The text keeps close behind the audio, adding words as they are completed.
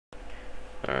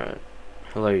Alright,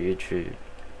 hello YouTube,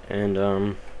 and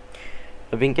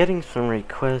I've been getting some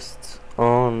requests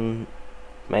on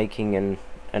making an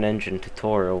engine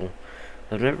tutorial.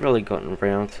 I've never really gotten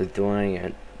around to doing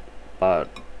it, but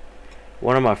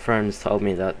one of my friends told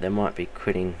me that they might be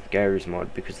quitting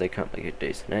garrysmod because they can't make a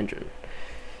decent engine.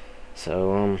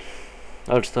 So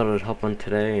I just thought I'd hop on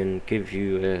today and give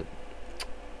you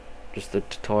just a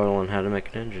tutorial on how to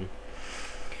make an engine.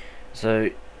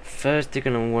 So first you're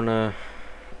going to want to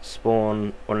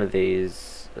spawn one of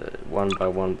these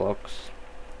 1x1 blocks.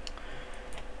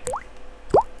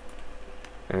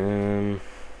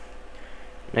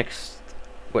 Next,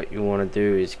 what you want to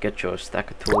do is get your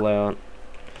stacker tool out,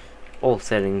 all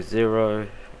settings 0,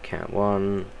 count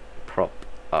 1, prop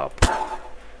up,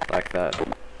 like that.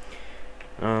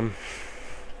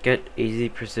 Get easy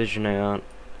precision out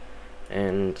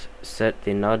and set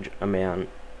the nudge amount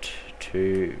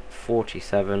to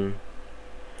 47,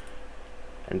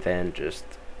 and then just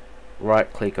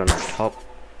right click on the top,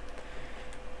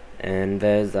 and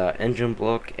there's our engine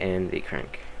block and the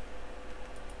crank.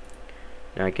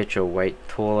 Now get your weight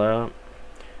tool out,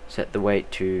 set the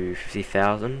weight to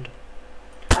 50,000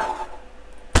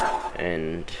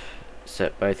 and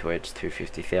set both weights to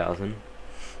 50,000.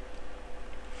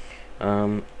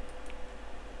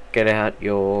 Get out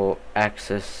your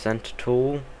axis center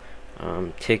tool,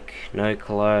 tick no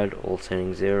collide, all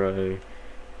settings 0,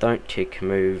 don't tick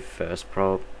move first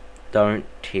prop, don't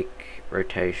tick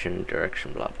rotation,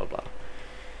 direction, blah blah blah.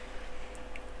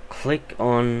 Click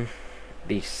on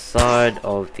the side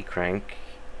of the crank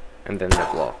and then the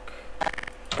block.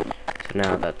 So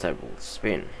now that's able to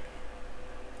spin.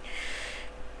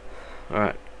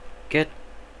 Alright, get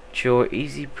your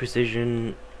easy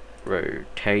precision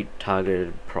rotate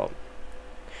targeted prop.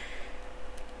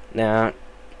 Now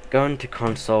go into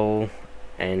console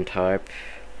and type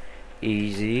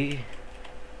easy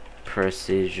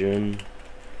precision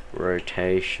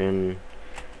rotation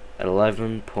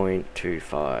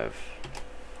 11.25,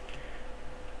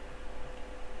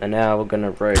 and now we're going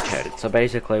to rotate it. So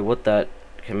basically what that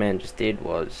command just did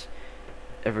was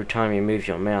every time you move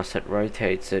your mouse it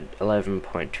rotates at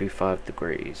 11.25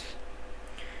 degrees.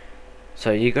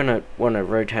 So you're going to want to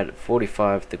rotate at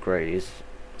 45 degrees,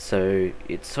 so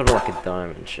it's sort of like a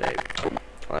diamond shape,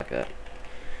 like that.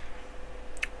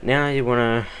 Now you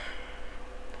want to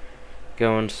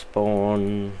go and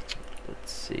spawn,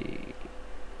 let's see,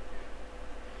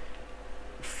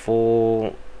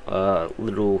 4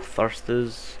 little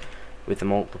thrusters with a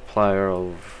multiplier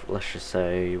of, let's just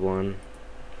say, 1.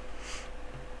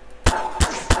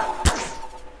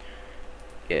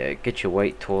 Yeah, get your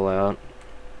weight tool out,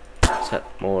 set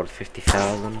more to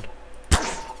 50,000.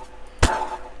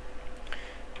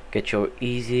 Get your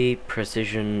easy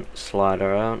precision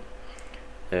slider out,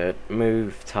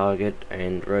 move target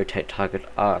and rotate target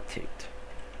are ticked,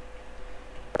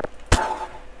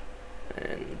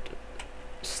 and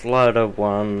slider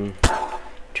 1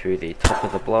 to the top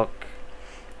of the block,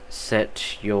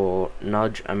 set your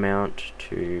nudge amount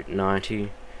to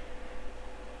 90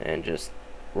 and just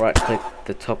right click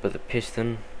the top of the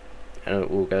piston and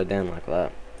it will go down like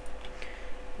that.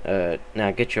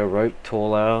 Now get your rope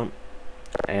tool out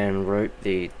and rope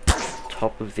the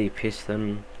top of the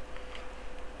piston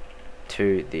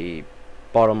to the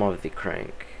bottom of the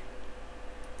crank,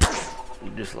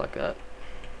 just like that.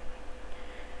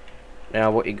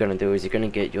 Now what you're going to do is you're going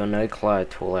to get your no collide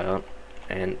tool out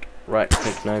and right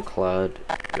click no collide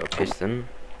your piston.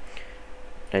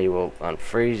 Now you will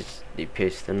unfreeze the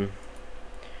piston,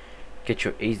 get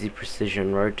your easy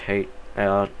precision rotate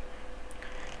out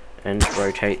and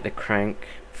rotate the crank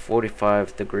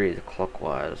 45 degrees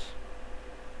clockwise,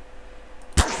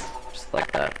 just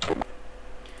like that.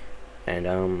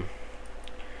 And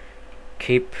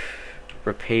keep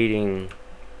repeating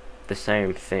the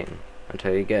same thing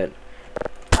until you get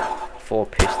 4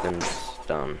 pistons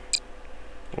done.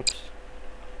 Oops.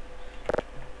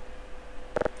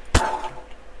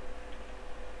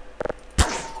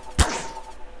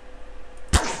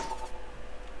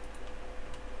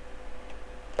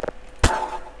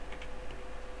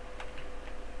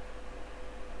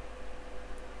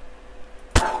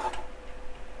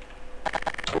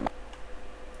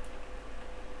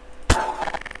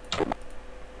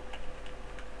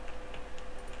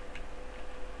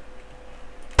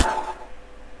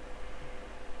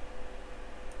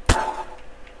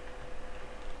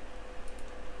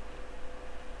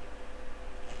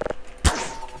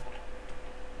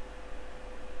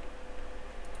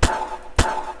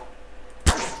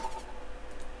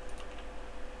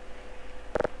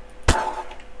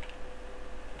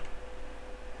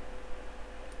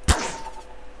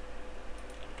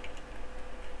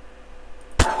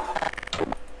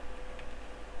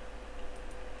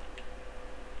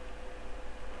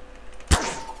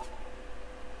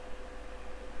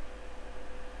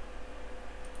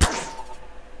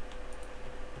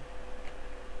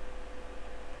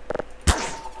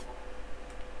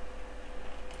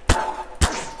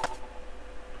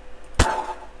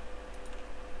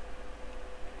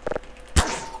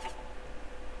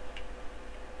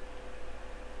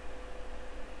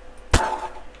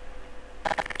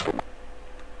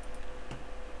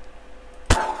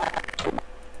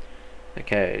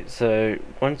 Okay, so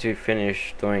once you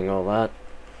finish doing all that,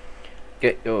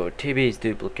 get your TB's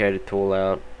duplicated tool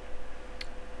out,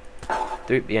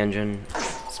 dupe the engine,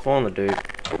 spawn the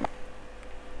dupe,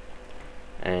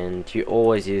 and you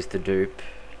always use the dupe,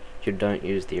 you don't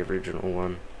use the original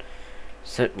one.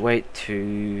 Set weight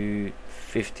to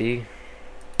 50.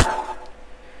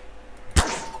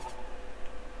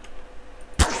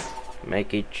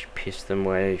 Make each piston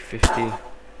weigh 50.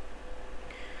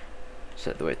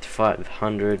 Set the weight to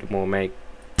 500. We'll make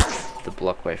the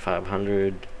block weigh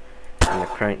 500 and the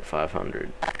crank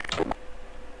 500.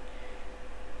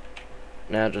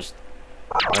 Now just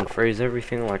unfreeze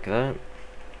everything like that,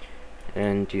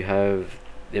 and you have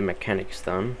the mechanics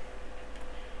done.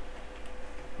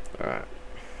 Alright.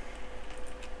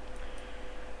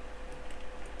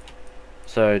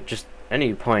 So just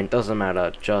any point, doesn't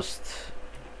matter, just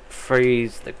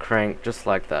freeze the crank just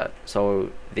like that, so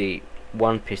the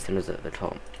one piston is at the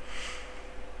top.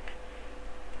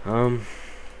 Now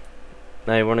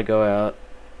you want to go out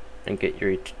and get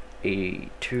your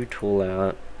E2 tool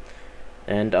out,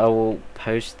 and I will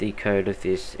post the code of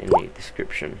this in the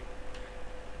description.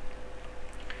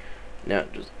 Now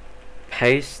just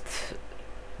paste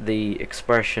the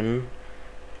expression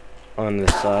on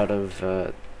the side of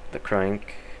the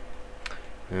crank.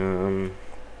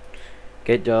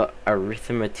 Get your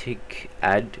arithmetic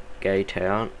add gate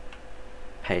out,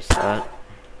 paste that.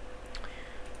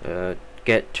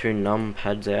 Get two num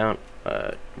pads out,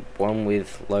 one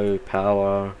with low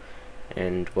power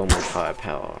and one with high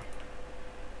power.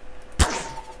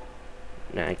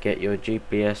 Now get your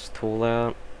GPS tool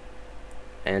out,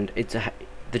 and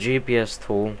the GPS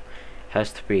tool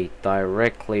has to be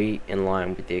directly in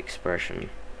line with the expression.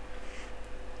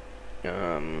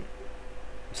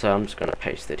 So I'm just gonna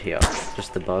paste it here,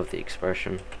 just above the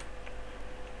expression.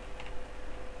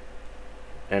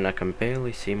 And I can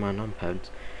barely see my numpads.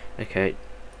 Okay,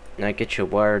 now get your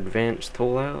wire advanced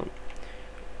tool out.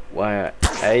 Wire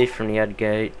A from the add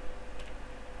gate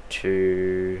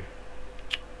to...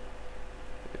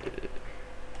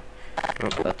 oh,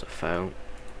 that's a fail.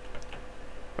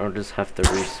 I'll just have to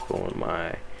respawn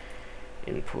my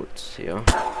inputs here.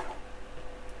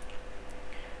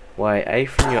 Wire A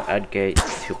from your add gate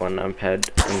to one numpad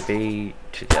and B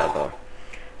to the other.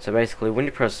 So basically when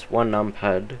you press one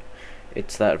numpad,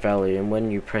 it's that value, and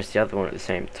when you press the other one at the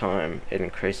same time, it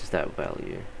increases that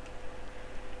value.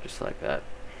 Just like that.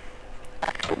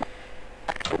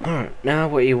 Alright, now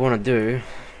what you want to do,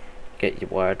 get your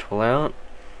wire tool out,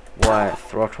 wire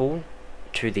throttle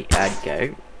to the add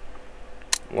gate,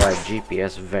 wire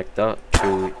GPS vector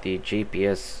to the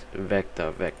GPS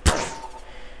vector.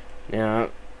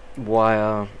 Now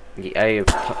wire the A of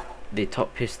the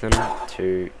top piston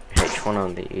to H1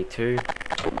 on the E2.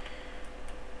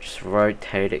 Just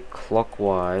rotate it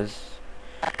clockwise,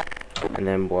 and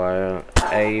then wire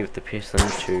A of the piston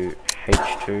to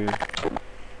H2.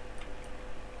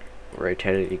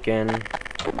 Rotate it again,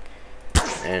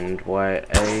 and wire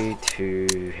A to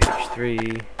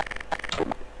H3.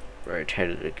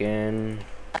 Rotate it again,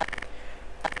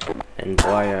 and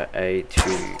wire A to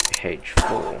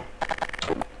H4.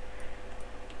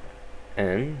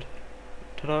 And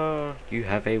ta-da! You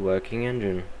have a working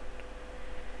engine.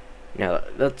 Now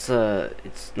that's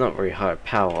it's not very high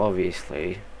power,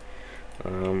 obviously.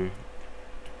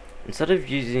 Instead of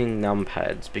using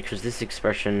numpads, because this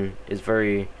expression is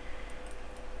very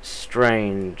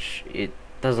strange, it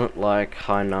doesn't like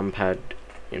high numpad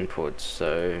inputs.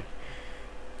 So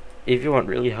if you want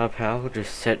really high power,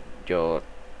 just set your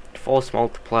force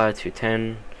multiplier to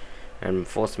 10 and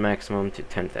force maximum to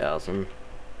 10,000.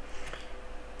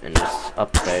 And just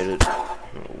update it.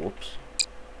 Oh, whoops.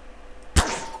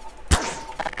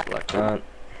 Like that.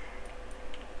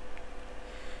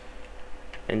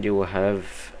 And you will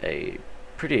have a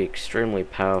pretty extremely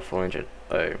powerful engine.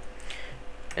 Oh.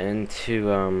 And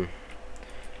to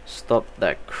stop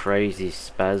that crazy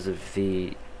spaz of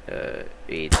the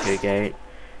E2 gate,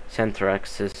 center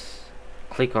axis,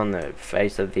 click on the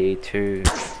face of the E2.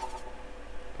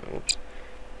 Oops.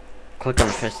 Click on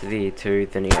the face of the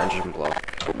E2, then the engine block.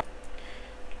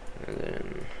 And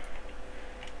then,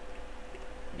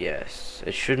 yes,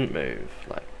 it shouldn't move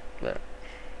like that.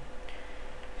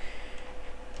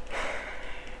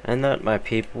 And that, my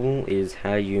people, is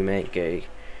how you make a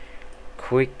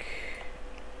quick,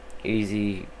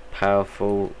 easy,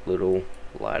 powerful little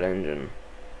light engine.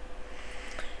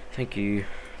 Thank you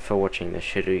for watching this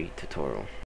shitty tutorial.